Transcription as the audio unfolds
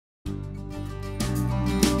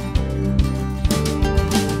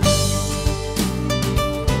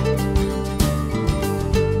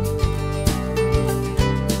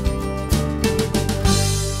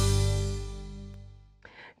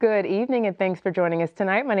Good evening and thanks for joining us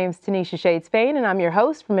tonight. My name is Tinisha Shade-Spain and I'm your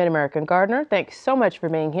host for Mid-American Gardener. Thanks so much for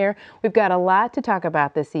being here. We've got a lot to talk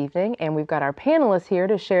about this evening and we've got our panelists here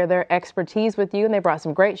to share their expertise with you, and they brought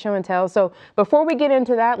some great show and tell. So before we get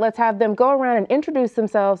into that, let's have them go around and introduce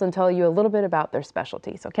themselves and tell you a little bit about their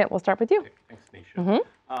specialty. So Kent, we'll start with you. Thanks, Nisha.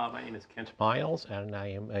 My name is Kent Miles and I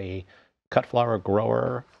am a cut flower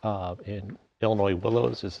grower in Illinois.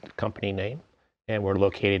 Willows is the company name, and we're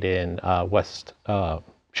located in West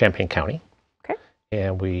Champaign County. Okay.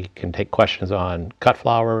 And we can take questions on cut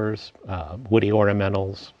flowers, woody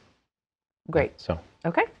ornamentals. Great.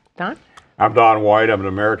 Okay, Don? I'm Don White. I'm an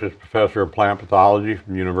emeritus professor of plant pathology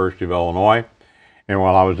from the University of Illinois. And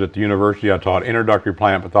while I was at the university, I taught introductory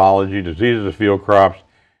plant pathology, diseases of field crops,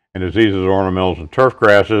 and diseases of ornamentals and turf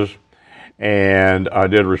grasses. And I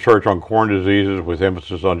did research on corn diseases with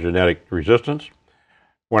emphasis on genetic resistance.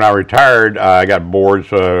 When I retired, I got bored,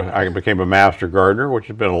 so I became a master gardener, which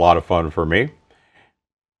has been a lot of fun for me.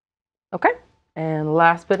 Okay. And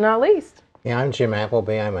last but not least. Yeah, I'm Jim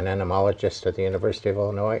Appleby. I'm an entomologist at the University of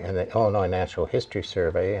Illinois and the Illinois Natural History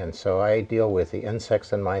Survey, and so I deal with the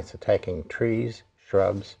insects and mites attacking trees,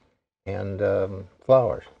 shrubs, and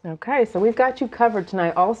flowers. Okay, so we've got you covered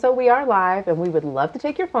tonight. Also, we are live, and we would love to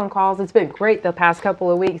take your phone calls. It's been great the past couple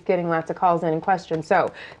of weeks getting lots of calls in and questions.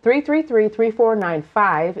 So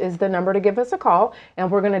 333-3495 is the number to give us a call, and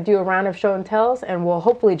we're going to do a round of show and tells, and we'll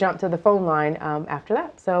hopefully jump to the phone line after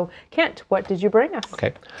that. So Kent, what did you bring us?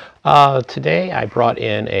 Okay. Today I brought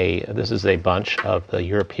in this is a bunch of the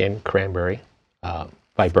European cranberry,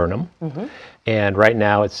 Viburnum, and right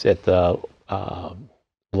now it's at the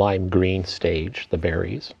lime green stage, the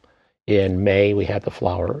berries. In May we had the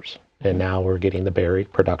flowers, and now we're getting the berry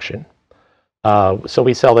production. So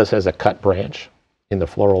we sell this as a cut branch in the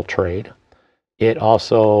floral trade. It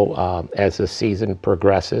also, as the season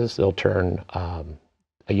progresses, they'll turn a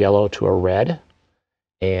yellow to a red,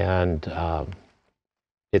 and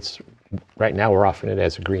right now we're offering it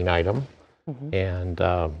as a green item, and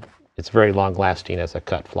it's very long lasting as a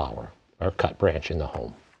cut flower or cut branch in the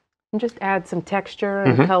home. And just add some texture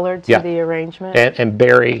and color to the arrangement. And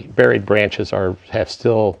berried branches have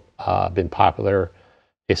still been popular.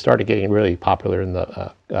 They started getting really popular in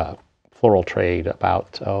the floral trade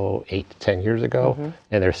about 8 to 10 years ago,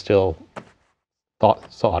 and they're still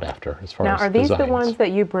sought after as far as Now, are these designs. the ones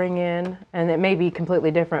that you bring in, and it may be completely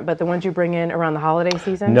different, but the ones you bring in around the holiday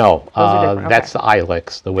season? No, Those are that's the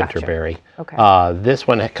ilex, the winterberry. Okay. This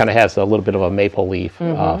one kind of has a little bit of a maple leaf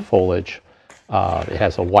foliage. It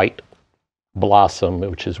has a white blossom,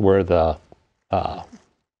 which is where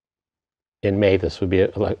in May this would be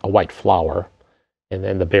like a white flower, and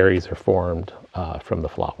then the berries are formed from the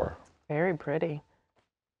flower. Very pretty.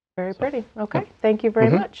 Very pretty. Okay, thank you very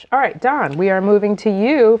much. All right, Don, we are moving to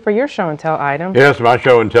you for your show and tell item. Yes, my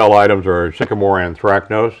show and tell items are sycamore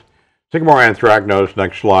anthracnose. Sycamore anthracnose,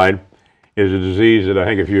 next slide, is a disease that I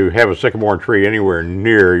think if you have a sycamore tree anywhere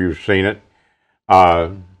near, you've seen it.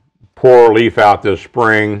 Poor leaf out this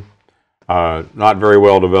spring. Not very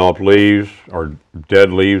well developed leaves or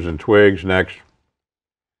dead leaves and twigs. Next.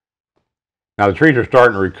 Now the trees are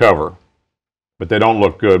starting to recover, but they don't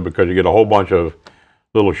look good because you get a whole bunch of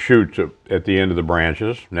little shoots at the end of the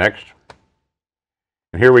branches. Next.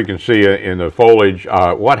 And here we can see in the foliage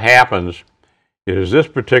what happens is this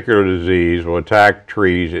particular disease will attack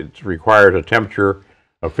trees. It requires a temperature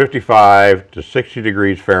of 55 to 60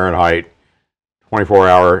 degrees Fahrenheit,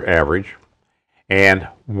 24-hour average, and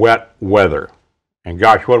wet weather. And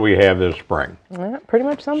gosh, what do we have this spring? Yeah, pretty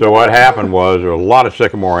much something. So what happened was there were a lot of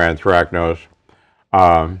sycamore anthracnose.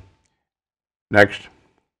 Next.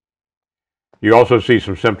 You also see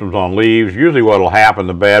some symptoms on leaves. Usually what will happen,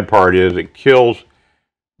 the bad part is it kills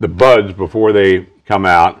the buds before they come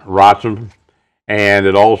out, rots them, and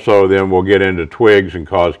it also then will get into twigs and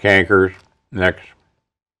cause cankers. Next.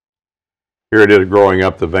 Here it is growing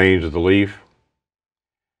up the veins of the leaf.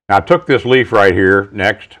 Now I took this leaf right here,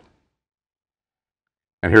 next,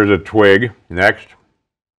 and here's a twig, next.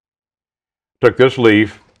 Took this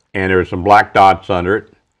leaf, and there's some black dots under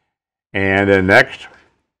it, and then next,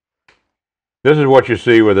 this is what you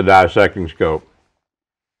see with a dissecting scope.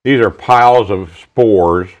 These are piles of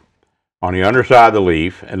spores on the underside of the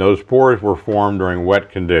leaf, and those spores were formed during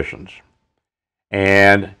wet conditions.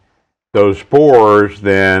 And those spores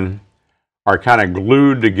then are kind of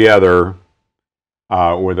glued together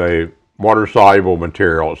with a water-soluble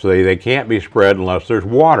material, so they can't be spread unless there's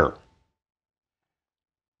water.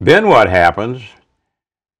 Then what happens,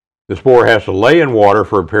 the spore has to lay in water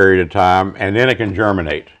for a period of time, and then it can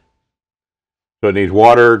germinate. So it needs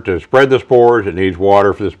water to spread the spores, it needs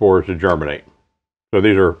water for the spores to germinate. So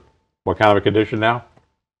these are, what kind of a condition now?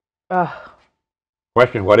 Ugh.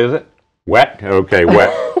 Question, what is it? Wet? Okay, wet.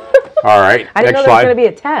 All right, I didn't know there was going to be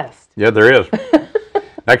a test. Yeah, there is.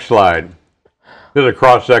 Next slide. This is a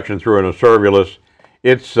cross-section through an acervulus.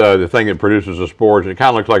 It's the thing that produces the spores. It kind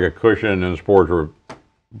of looks like a cushion, and the spores are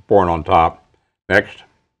born on top. Next.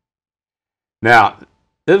 Now,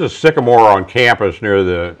 this is a sycamore on campus near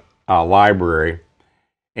the library.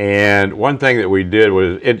 And one thing that we did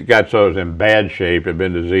was it got so it was in bad shape. It had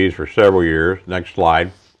been diseased for several years. Next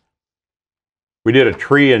slide. We did a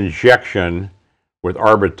tree injection with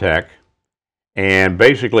Arbortech. And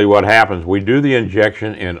basically what happens, we do the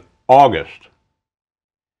injection in August.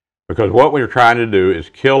 Because what we're trying to do is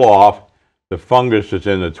kill off the fungus that's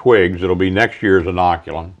in the twigs. It'll be next year's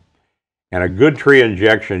inoculum. And a good tree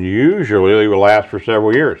injection usually will last for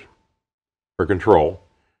several years for control.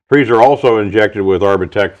 Trees are also injected with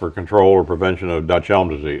Arbortech for control or prevention of Dutch elm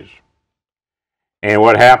disease. And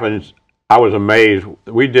what happens, I was amazed.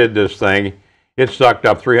 We did this thing. It sucked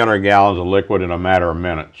up 300 gallons of liquid in a matter of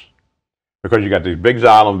minutes. Because you got these big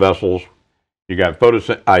xylem vessels, you got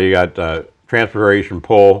transpiration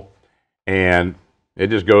pull, and it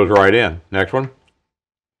just goes right in. Next one.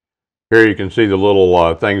 Here you can see the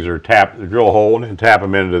little things that are drill a hole and tap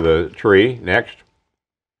them into the tree. Next.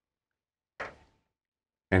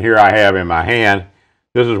 And here I have in my hand,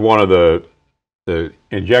 this is one of the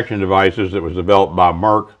injection devices that was developed by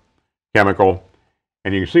Merck Chemical.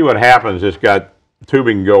 And you can see what happens. It's got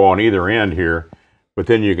tubing go on either end here, but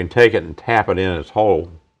then you can take it and tap it in its hole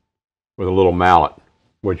with a little mallet,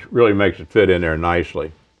 which really makes it fit in there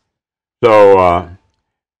nicely. So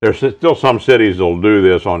there's still some cities that will do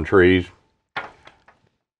this on trees.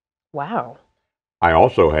 Wow. I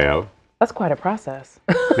also have. That's quite a process.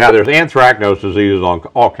 Now, there's anthracnose diseases on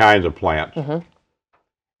all kinds of plants.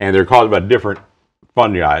 And they're caused by different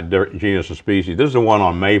fungi, different genus and species. This is the one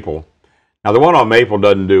on maple. Now, the one on maple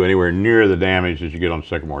doesn't do anywhere near the damage that you get on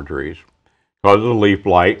sycamore trees. It causes a leaf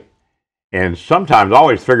blight. And sometimes I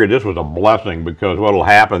always figured this was a blessing, because what will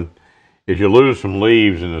happen is you lose some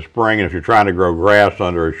leaves in the spring, and if you're trying to grow grass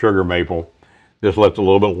under a sugar maple, this lets a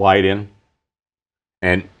little bit of light in.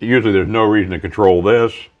 And usually there's no reason to control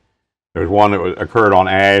this. There's one that occurred on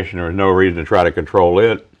ash, and there was no reason to try to control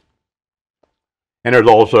it. And there's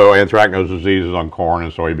also anthracnose diseases on corn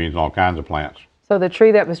and soybeans and all kinds of plants. So the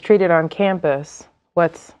tree that was treated on campus,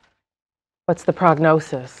 what's the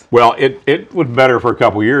prognosis? Well, it was better for a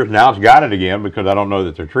couple of years. Now it's got it again, because I don't know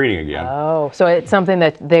that they're treating again. Oh, so it's something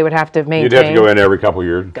that they would have to maintain? You'd have to go in every couple of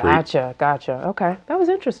years and treat. Gotcha. Okay, that was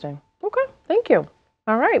interesting. Okay, thank you.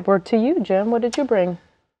 All right, we're to you, Jim. What did you bring?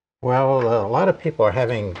 Well, a lot of people are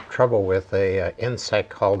having trouble with an insect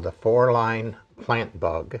called the four-line plant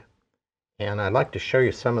bug. And I'd like to show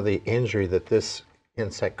you some of the injury that this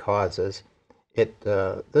insect causes.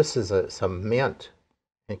 This is some mint.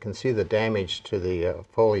 You can see the damage to the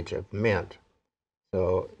foliage of mint.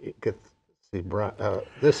 So you could see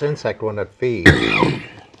this insect, when it feeds,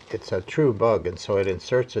 it's a true bug, and so it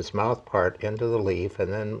inserts its mouth part into the leaf,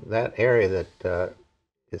 and then that area that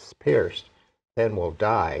is pierced then will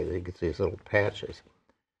die. You get these little patches.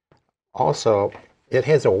 Also, it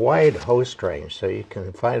has a wide host range, so you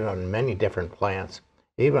can find it on many different plants.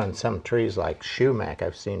 Even on some trees like sumac,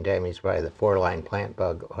 I've seen damaged by the four-line plant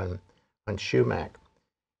bug on sumac.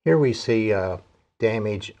 Here we see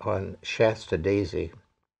damage on Shasta daisy.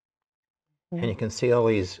 And you can see all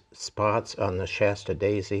these spots on the Shasta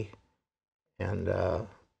daisy. And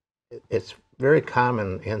it's very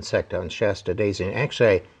common insect on Shasta daisy. And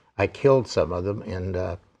actually, I killed some of them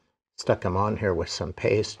and stuck them on here with some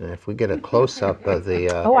paste. And if we get a close-up of the...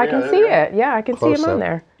 oh, I can see it. Yeah, I can see them on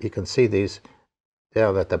there. You can see these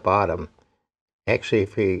down at the bottom. Actually,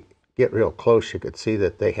 if we get real close, you could see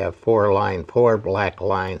that they have four black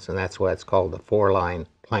lines, and that's why it's called the four-line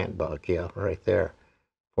plant bug. Yeah, right there.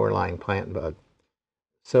 Four-line plant bug.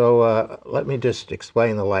 So let me just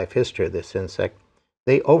explain the life history of this insect.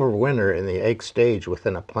 They overwinter in the egg stage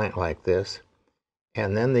within a plant like this.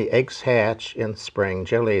 And then the eggs hatch in spring.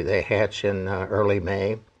 Generally, they hatch in early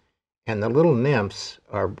May. And the little nymphs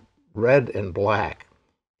are red and black.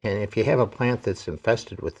 And if you have a plant that's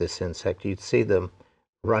infested with this insect, you'd see them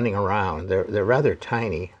running around. They're rather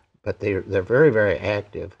tiny, but they're very, very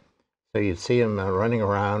active. So you'd see them running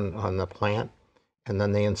around on the plant. And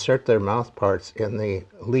then they insert their mouth parts in the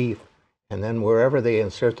leaf. And then wherever they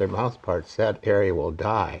insert their mouth parts, that area will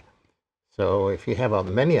die. So if you have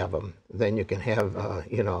many of them, then you can have, a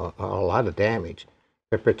lot of damage.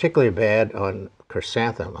 They're particularly bad on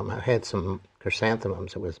chrysanthemum. I had some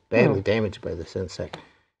chrysanthemums that was badly damaged by this insect.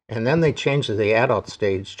 And then they change to the adult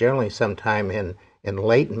stage, generally sometime in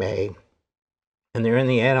late May. and they're in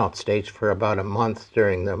the adult stage for about a month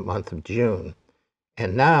during the month of June.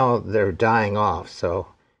 And now they're dying off, so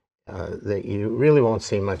that you really won't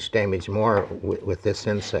see much damage more with this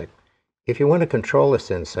insect. If you want to control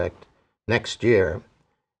this insect next year,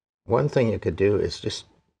 one thing you could do is just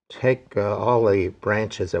take all the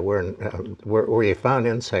branches that were where you found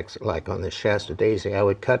insects, like on the Shasta daisy. I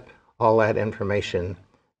would cut all that information,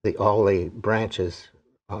 all the branches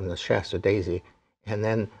on the Shasta daisy, and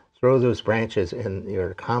then throw those branches in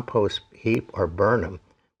your compost heap or burn them.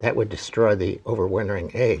 That would destroy the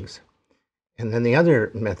overwintering eggs. And then the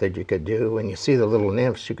other method you could do, when you see the little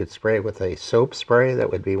nymphs, you could spray with a soap spray.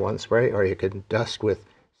 That would be one spray, or you could dust with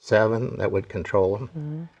 7. That would control them.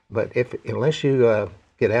 Mm-hmm. But unless you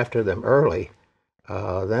get after them early,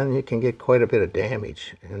 then you can get quite a bit of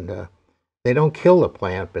damage. And they don't kill the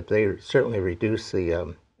plant, but they certainly reduce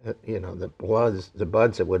the the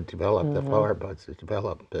buds that would develop, mm-hmm. the flower buds that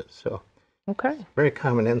develop. So, okay, very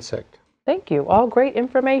common insect. Thank you. All great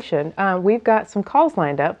information. We've got some calls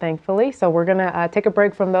lined up, thankfully, so we're going to take a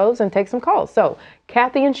break from those and take some calls. So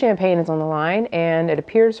Kathy in Champaign is on the line, and it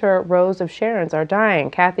appears her rows of Sharons are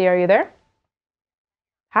dying. Kathy, are you there?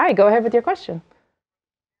 Hi, go ahead with your question.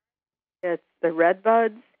 It's the red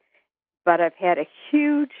buds, but I've had a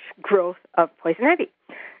huge growth of poison ivy.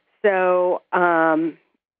 So I'm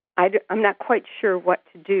not quite sure what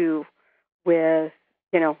to do with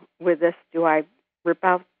this. Do I rip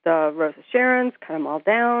out the Rosa Sharons, cut them all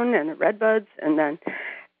down, and the red buds, and then,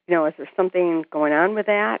 is there something going on with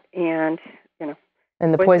that? And,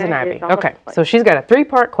 and the poison ivy. Okay, so she's got a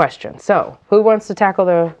 3-part question. So who wants to tackle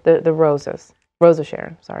the roses? Rosa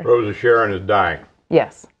Sharon, sorry. Rosa Sharon is dying.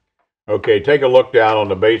 Yes. Okay, take a look down on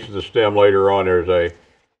the base of the stem later on. There's a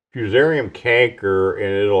fusarium canker,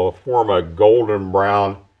 and it'll form a golden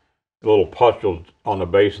brown little pustule on the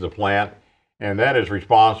base of the plant. And that is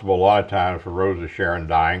responsible a lot of times for Rosa Sharon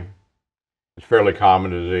dying. It's a fairly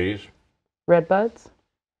common disease. Red buds?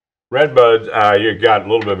 Red buds, you got a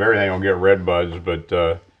little bit of everything on get red buds, but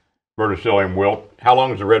verticillium wilt. How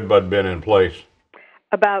long has the red bud been in place?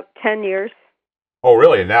 About 10 years. Oh,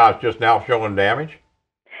 really? Now it's just now showing damage?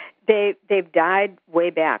 They've died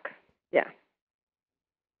way back. Yeah.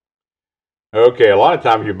 Okay, a lot of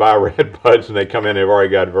times you buy red buds and they come in, they've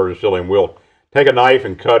already got verticillium wilt. Take a knife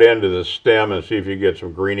and cut into the stem and see if you get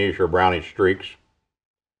some greenish or brownish streaks.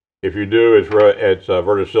 If you do, it's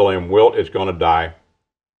verticillium wilt. It's going to die.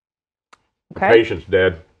 Okay. The patient's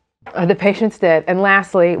dead. The patient's dead. And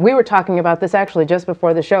lastly, we were talking about this actually just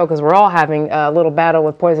before the show because we're all having a little battle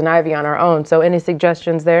with poison ivy on our own. So any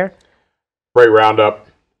suggestions there? Spray Roundup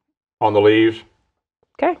on the leaves.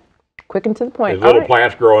 Okay. Quick and to the point. There's little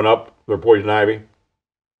plants growing up. They're poison ivy.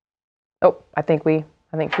 Oh, I think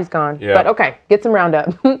she's gone. Yeah. But okay, get some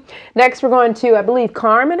Roundup. Next, we're going to, I believe,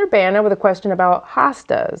 Carm in Urbana with a question about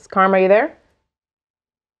hostas. Carm, are you there?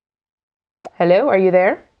 Hello, are you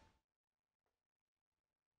there?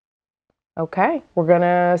 Okay, we're going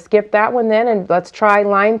to skip that one then, and let's try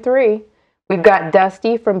line 3. We've got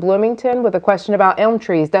Dusty from Bloomington with a question about elm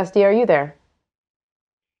trees. Dusty, are you there?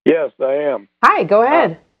 Yes, I am. Hi, go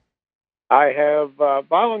ahead. I have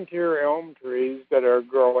volunteer elm trees that are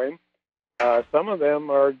growing. Some of them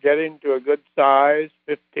are getting to a good size,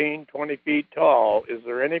 15, 20 feet tall. Is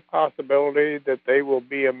there any possibility that they will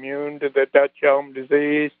be immune to the Dutch elm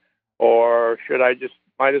disease, or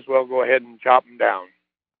might as well go ahead and chop them down?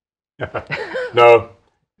 No,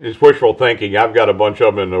 it's wishful thinking. I've got a bunch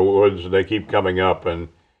of them in the woods, and they keep coming up, and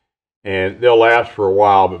they'll last for a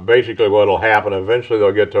while, but basically what will happen, eventually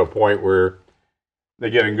they'll get to a point where they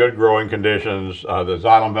get in good growing conditions, the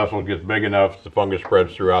xylem vessel gets big enough, the fungus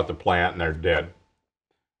spreads throughout the plant, and they're dead.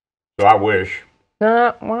 So I wish.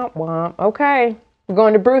 Womp womp. Okay, we're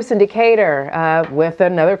going to Bruce in Decatur with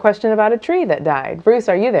another question about a tree that died. Bruce,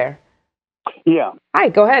 are you there? Yeah. Hi,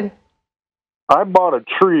 go ahead. I bought a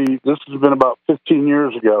tree, this has been about 15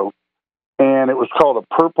 years ago, and it was called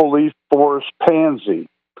a purple leaf forest pansy.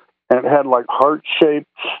 And it had like heart-shaped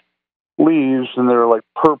leaves, and they're like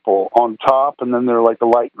purple on top, and then they're like a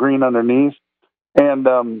light green underneath. And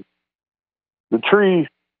the tree,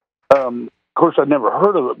 of course, I'd never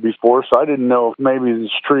heard of it before, so I didn't know if maybe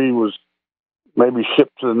this tree was maybe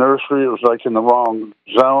shipped to the nursery. It was like in the wrong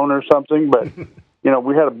zone or something. But,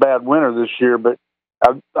 we had a bad winter this year, but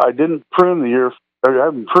I didn't prune I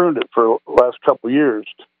haven't pruned it for the last couple of years,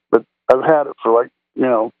 but I've had it for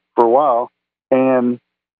for a while. And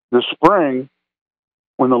this spring,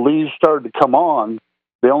 when the leaves started to come on,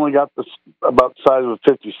 they only got about the size of a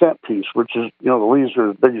 50-cent piece, which is, the leaves are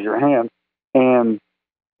as big as your hand. And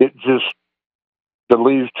the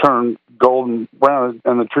leaves turned golden brown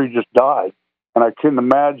and the tree just died. And I couldn't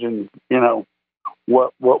imagine,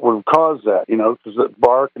 what would have caused that, because the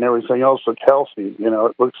bark and everything else looked healthy.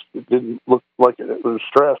 It didn't look like it was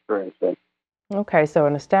stressed or anything. Okay, so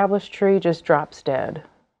an established tree just drops dead.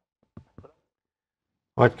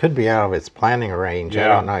 Well, it could be out of its planting range. I Yeah.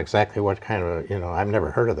 don't know exactly what kind of, I've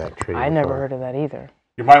never heard of that tree I before. never heard of that either.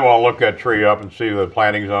 You might want to look that tree up and see the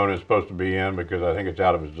planting zone it's supposed to be in, because I think it's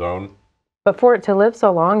out of its zone. But for it to live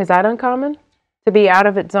so long, is that uncommon? To be out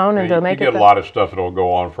of its zone and to make you it... get a lot of stuff that'll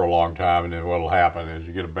go on for a long time, and then what'll happen is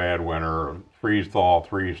you get a bad winter, freeze thaw,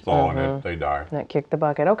 and they die. That kicked the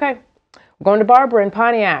bucket. Okay. We're going to Barbara in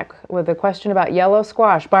Pontiac with a question about yellow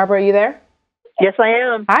squash. Barbara, are you there? Yes, I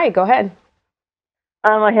am. Hi, go ahead.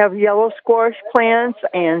 I have yellow squash plants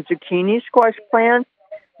and zucchini squash plants.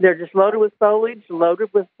 They're just loaded with foliage, loaded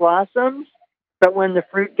with blossoms. But when the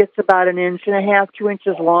fruit gets about 1.5 inches, 2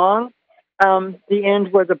 inches long, the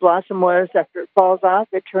end where the blossom was, after it falls off,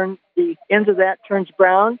 the ends of that turns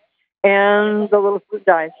brown, and the little fruit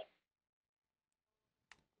dies.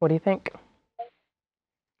 What do you think?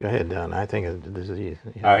 Go ahead, Don. I think it's a disease.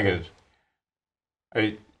 I think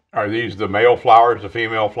it's. Are these the male flowers, the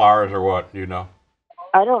female flowers, or what? Do you know?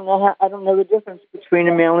 I don't know the difference between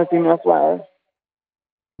a male and a female flower.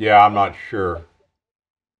 Yeah, I'm not sure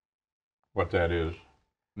what that is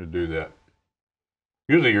to do that.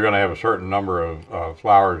 Usually you're going to have a certain number of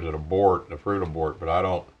flowers that abort, the fruit abort, but I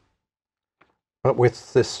don't. But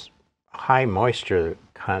with this high moisture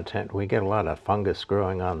content, we get a lot of fungus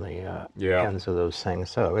growing on the ends of those things.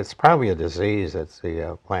 So it's probably a disease that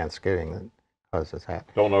the plant's getting that causes that.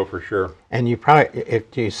 Don't know for sure. And you probably,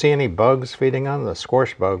 if you see any bugs feeding on the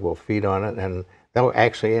squash bug will feed on it, and they'll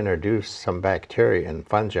actually introduce some bacteria and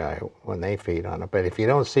fungi when they feed on it. But if you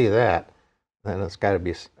don't see that, then it's got to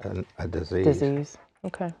be a disease. Disease.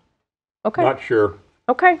 Okay. Okay. Not sure.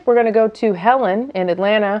 Okay, we're going to go to Helen in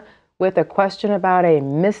Atlanta with a question about a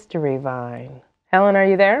mystery vine. Helen, are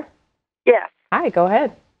you there? Yes. Hi, go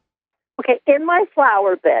ahead. Okay, in my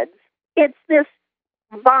flower beds, it's this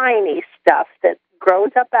viney stuff that grows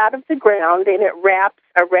up out of the ground, and it wraps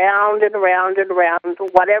around and around and around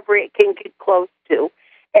whatever it can get close to.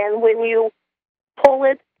 And when you pull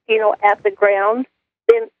it, at the ground,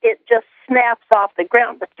 then it just snaps off the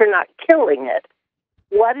ground, but you're not killing it.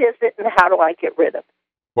 What is it, and how do I get rid of it?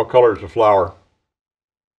 What color is the flower?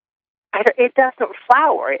 It doesn't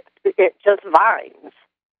flower. It just vines.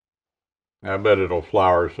 I bet it'll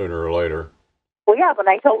flower sooner or later. Well, yeah, but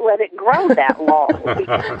I don't let it grow that long.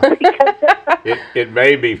 It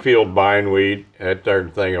may be field bindweed. That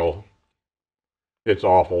darn thing it's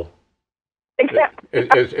awful.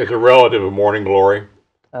 It's a relative of morning glory.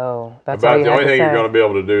 Oh, that's About all you the have only to thing say. you're going to be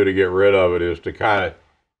able to do to get rid of it is to kind of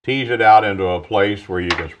tease it out into a place where you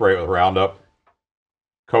can spray it with Roundup,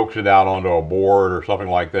 coax it out onto a board or something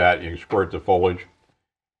like that. You can squirt the foliage.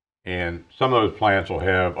 And some of those plants will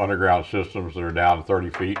have underground systems that are down to 30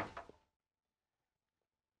 feet.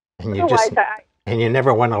 And you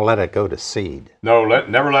never want to let it go to seed. No,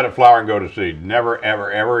 never let it flower and go to seed. Never,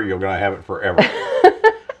 ever, ever. You're going to have it forever.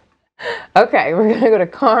 Okay, we're going to go to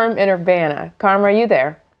Carm in Urbana. Carm, are you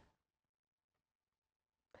there?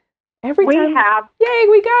 Yay,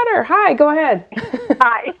 we got her. Hi, go ahead.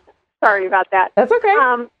 Hi. Sorry about that. That's okay.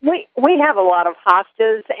 We have a lot of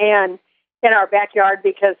hostas and in our backyard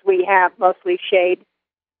because we have mostly shade.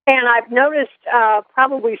 And I've noticed,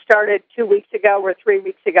 probably started 2 weeks ago or 3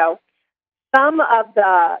 weeks ago, some of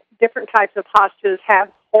the different types of hostas have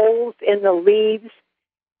holes in the leaves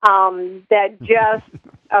that just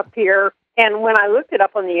appear. And when I looked it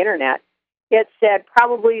up on the internet, it said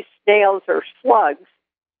probably snails or slugs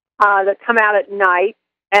that come out at night,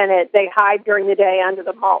 and they hide during the day under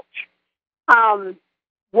the mulch.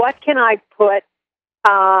 What can I put?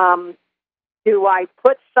 Do I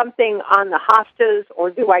put something on the hostas,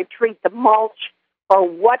 or do I treat the mulch, or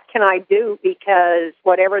what can I do? Because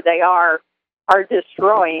whatever they are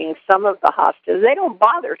destroying some of the hostas. They don't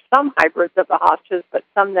bother some hybrids of the hostas, but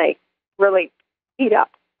some they really eat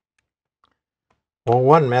up. Well,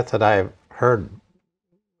 one method I've heard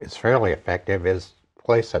is fairly effective is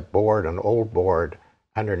place an old board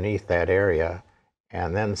underneath that area,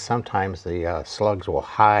 and then sometimes the slugs will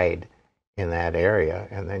hide in that area,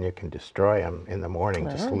 and then you can destroy them in the morning.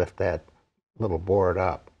 Just lift that little board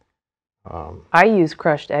up. I use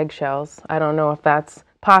crushed eggshells. I don't know if that's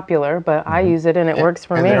popular, but I use it and it works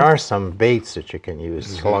for me. And there are some baits that you can use,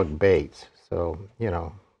 slug baits. So,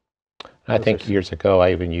 I think years ago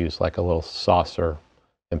I even used like a little saucer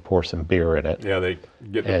and pour some beer in it. Yeah, they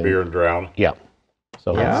get the beer and drown. Yeah.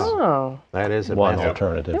 So that's that is one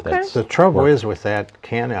alternative. Okay. The trouble is with that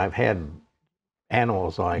can, I've had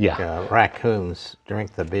animals like raccoons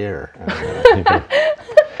drink the beer. And,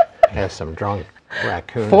 has some drunk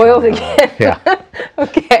Raccoons. Foiled on again. Yeah.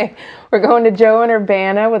 Okay, we're going to Joe in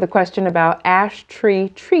Urbana with a question about ash tree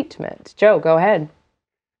treatment. Joe, go ahead.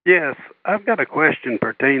 Yes, I've got a question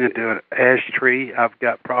pertaining to an ash tree. I've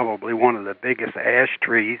got probably one of the biggest ash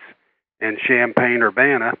trees in Champaign,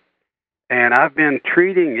 Urbana, and I've been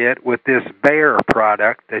treating it with this Bayer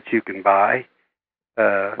product that you can buy,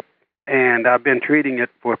 and I've been treating it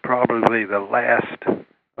for probably the last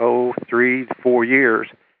 3 to 4 years,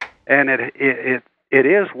 and it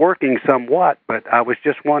is working somewhat. But I was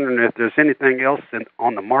just wondering if there's anything else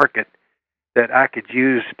on the market that I could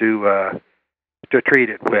use to treat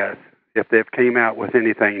it with, if they've came out with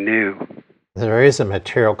anything new. There is a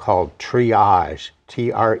material called triage,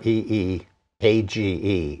 Treeage,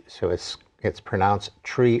 so it's pronounced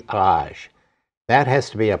triage. That has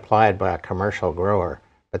to be applied by a commercial grower,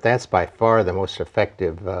 but that's by far the most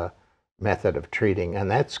effective method of treating,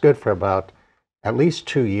 and that's good for about at least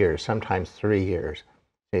 2 years, sometimes 3 years.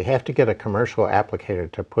 So you have to get a commercial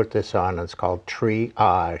applicator to put this on. It's called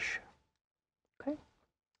triage.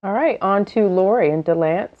 All right, on to Lori in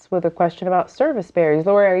DeLance with a question about service berries.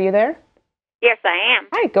 Lori, are you there? Yes, I am.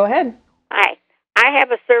 Hi, go ahead. Hi. I have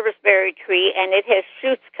a serviceberry tree, and it has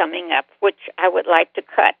shoots coming up, which I would like to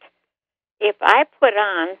cut. If I put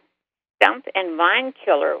on stump and vine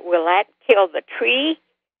killer, will that kill the tree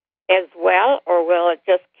as well, or will it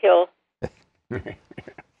just kill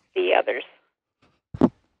the others?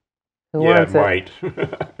 Who Yeah, wants it might.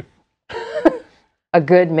 A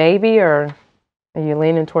good maybe, or are you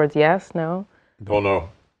leaning towards yes, no? Don't know.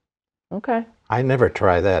 Okay. I never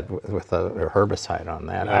try that with a herbicide on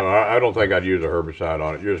that. No, I don't think I'd use a herbicide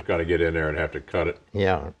on it. You're just going to get in there and have to cut it.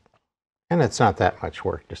 Yeah, and it's not that much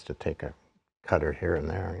work just to take a cutter here and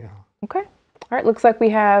there, you know. Okay. All right, looks like we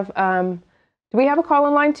have, do we have a call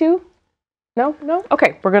in line too? No? No?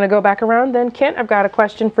 Okay, we're going to go back around then. Kent, I've got a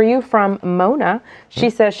question for you from Mona. She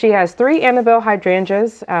says she has 3 Annabelle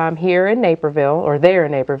hydrangeas here in Naperville, or there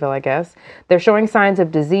in Naperville, I guess. They're showing signs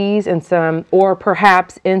of disease and some, or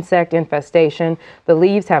perhaps insect infestation. The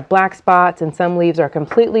leaves have black spots and some leaves are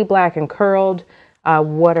completely black and curled.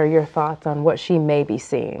 What are your thoughts on what she may be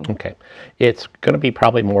seeing? Okay. It's going to be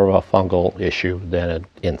probably more of a fungal issue than an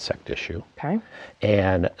insect issue. Okay.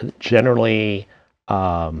 And generally,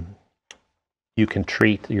 you can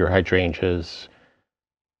treat your hydrangeas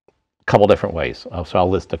a couple different ways. So I'll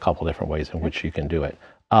list a couple different ways in which you can do it.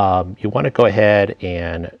 You want to go ahead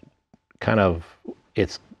and kind of,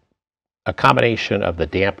 it's a combination of the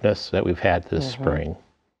dampness that we've had this spring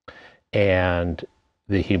and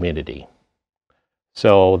the humidity.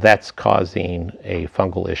 So that's causing a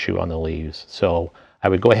fungal issue on the leaves. So I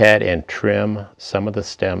would go ahead and trim some of the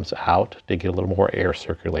stems out to get a little more air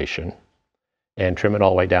circulation, and trim it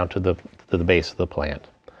all the way down to the base of the plant.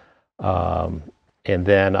 And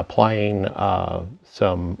then applying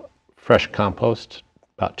some fresh compost,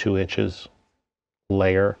 about 2 inches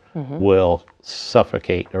layer, will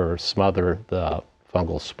suffocate or smother the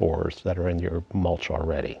fungal spores that are in your mulch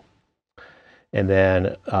already. And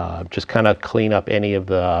then just kind of clean up any of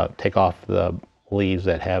take off the leaves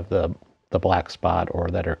that have the black spot or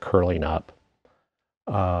that are curling up.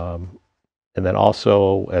 And then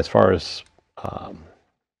also, as far as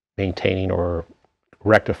maintaining or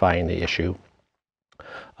rectifying the issue,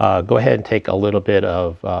 go ahead and take a little bit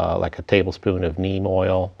of like a tablespoon of neem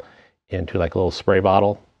oil into like a little spray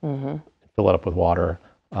bottle, fill it up with water,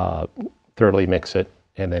 thoroughly mix it,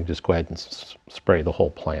 and then just go ahead and spray the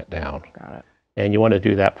whole plant down. Got it. And you want to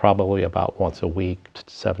do that probably about once a week,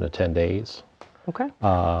 7 to 10 days. Okay.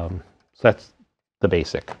 So that's the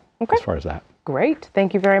basic as far as that. Great.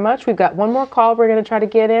 Thank you very much. We've got one more call we're going to try to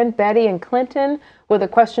get in. Betty and Clinton with a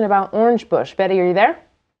question about orange bush. Betty, are you there?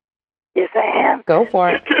 Yes, I am. Go for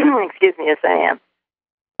it. Excuse me, yes, I am.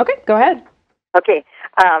 Okay, go ahead. Okay,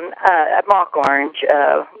 a mock orange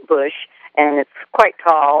bush, and it's quite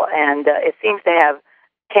tall, and it seems to have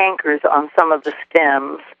cankers on some of the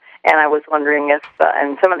stems, and I was wondering if,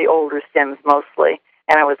 and some of the older stems mostly,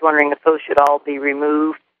 and I was wondering if those should all be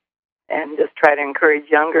removed and just try to encourage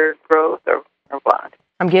younger growth, or what?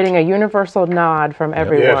 I'm getting a universal nod from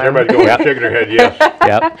everyone. Yes, everybody's going shaking their head, yes.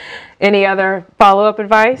 Yep. Any other follow-up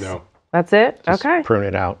advice? No. That's it? Just okay. prune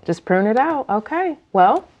it out. Just prune it out. Okay.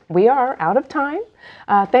 Well, we are out of time.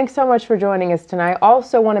 Thanks so much for joining us tonight.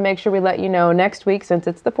 Also want to make sure we let you know next week, since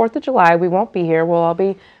it's the 4th of July, we won't be here. We'll all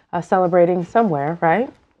be celebrating somewhere,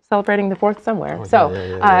 right? Celebrating the 4th somewhere.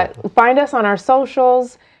 Find us on our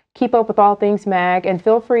socials. Keep up with all things MAG, and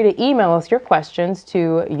feel free to email us your questions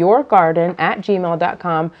to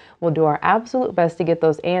yourgarden@gmail.com. We'll do our absolute best to get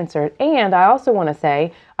those answered. And I also want to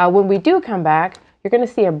say, when we do come back, you're going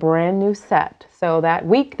to see a brand new set. So that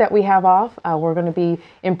week that we have off, we're going to be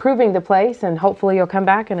improving the place, and hopefully you'll come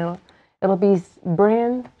back and it'll be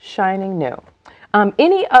brand shining new.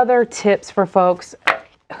 Any other tips for folks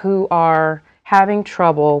who are having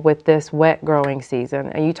trouble with this wet growing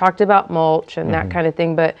season? And you talked about mulch and that kind of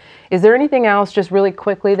thing, but is there anything else just really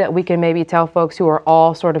quickly that we can maybe tell folks who are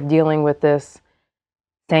all sort of dealing with this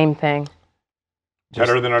same thing?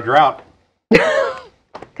 Better than a drought.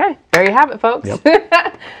 Okay, there you have it, folks.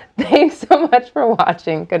 Yep. Thanks so much for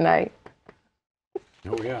watching. Good night.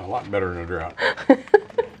 Oh yeah, a lot better than a drought.